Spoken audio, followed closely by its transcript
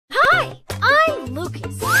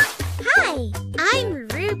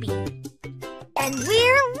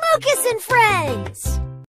and friends.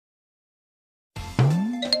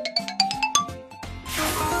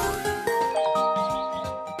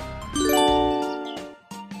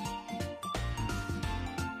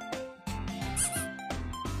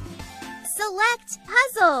 Select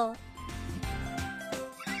puzzle.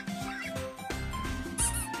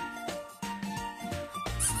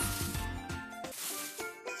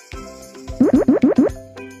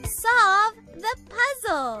 Solve the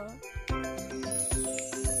puzzle.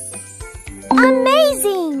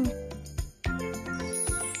 Amazing!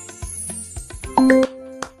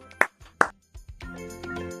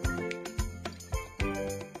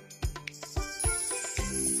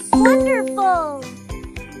 Wonderful!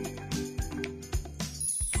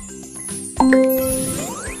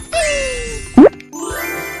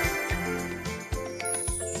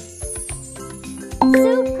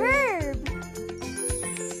 Superb!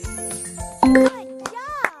 Good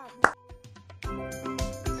job!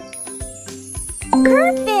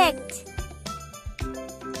 Perfect!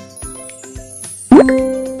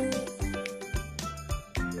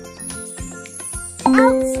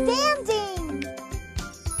 Outstanding!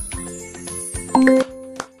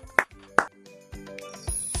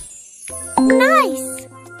 Nice!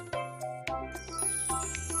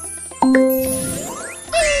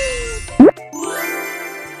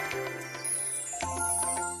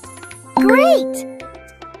 Great!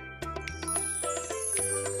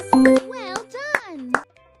 Well done!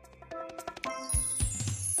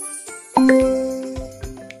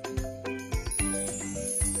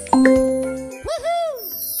 Woohoo!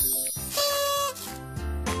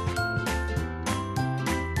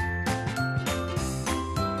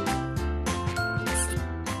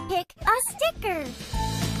 Pick a sticker.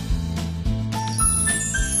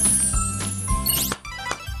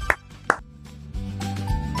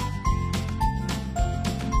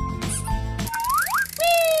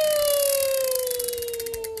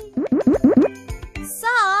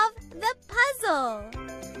 Solve the puzzle.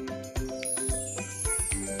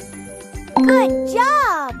 Good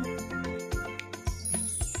job!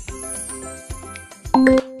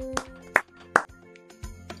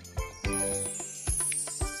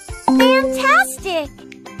 Fantastic!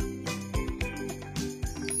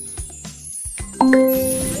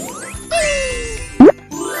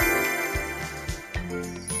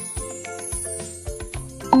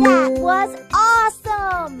 That was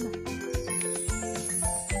awesome!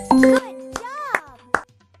 Good job!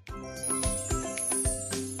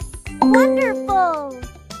 Wonderful!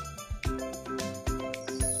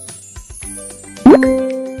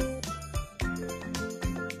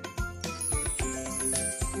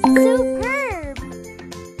 Superb!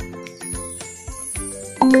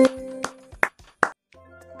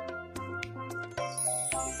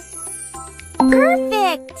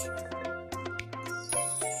 Perfect!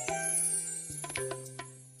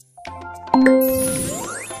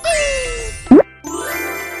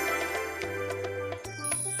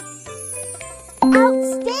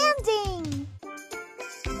 Outstanding!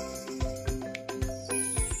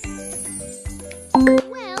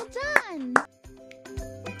 Well done!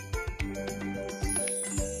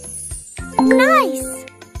 Nice!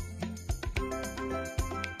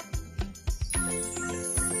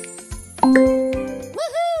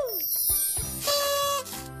 Woohoo!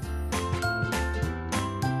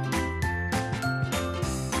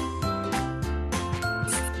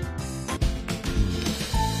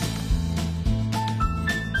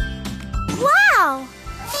 Wow!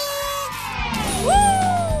 Woo!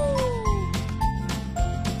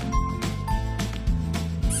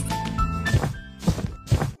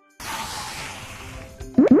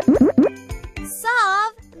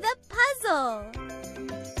 Solve the puzzle.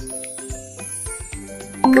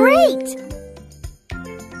 Great!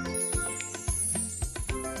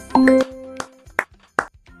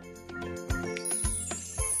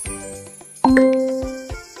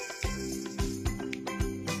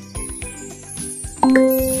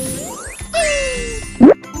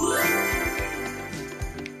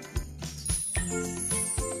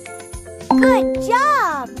 Good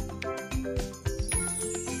job!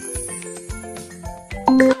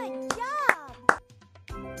 Good job!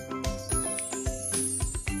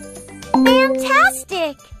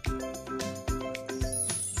 Fantastic!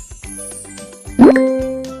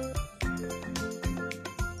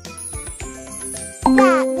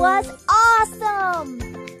 That was awesome!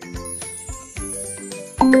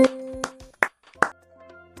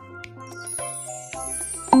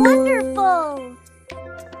 Wonderful!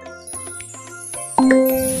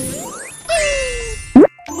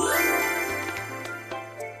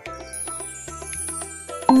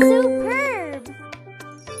 Superb!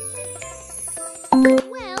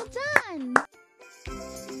 Well done!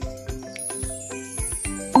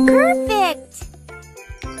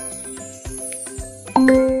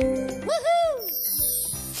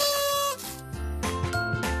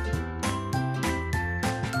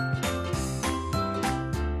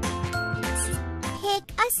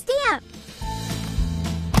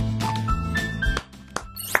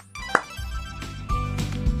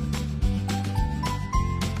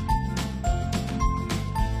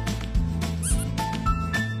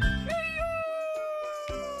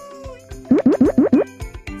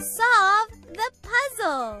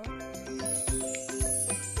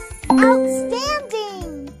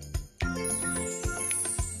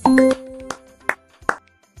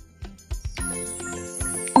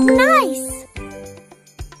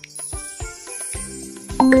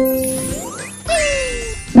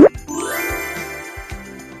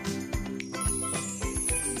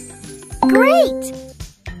 Great!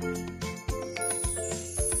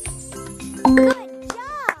 Good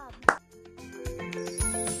job!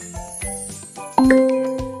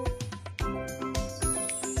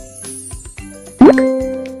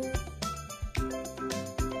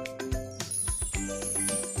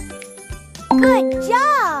 Good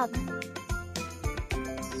job!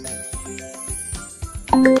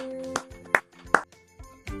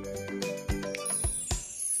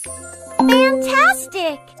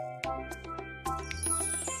 Fantastic!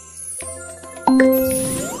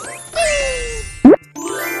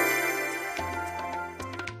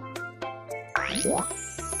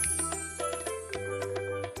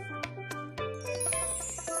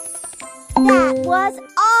 That was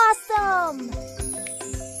awesome!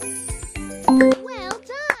 Well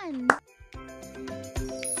done!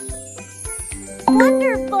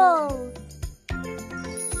 Wonderful!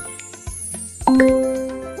 Woohoo!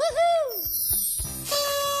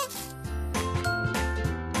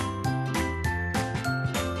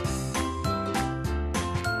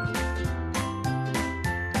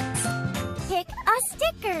 Pick a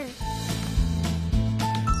sticker.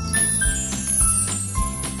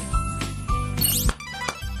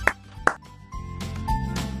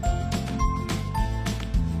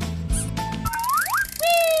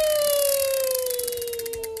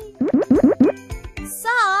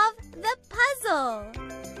 Solve the puzzle.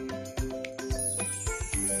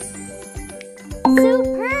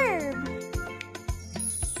 Superb!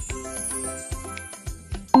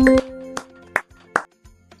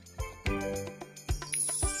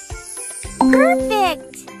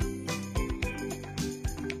 Perfect!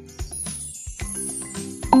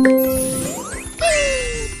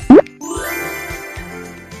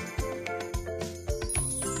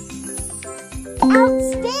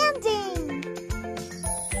 Outstanding!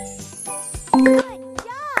 Good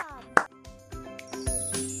job!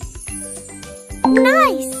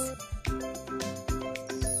 Nice!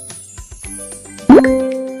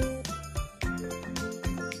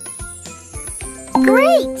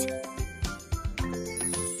 Great!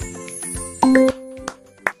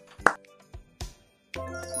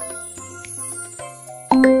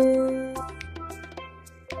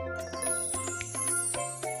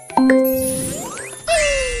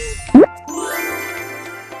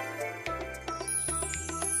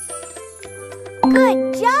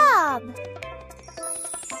 Good job!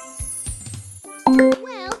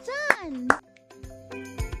 Well done!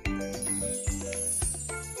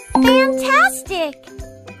 Fantastic!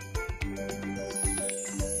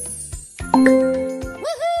 Woohoo!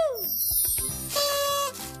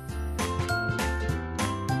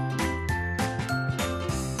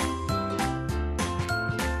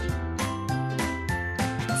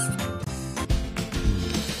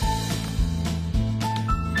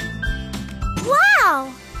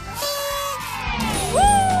 Wow!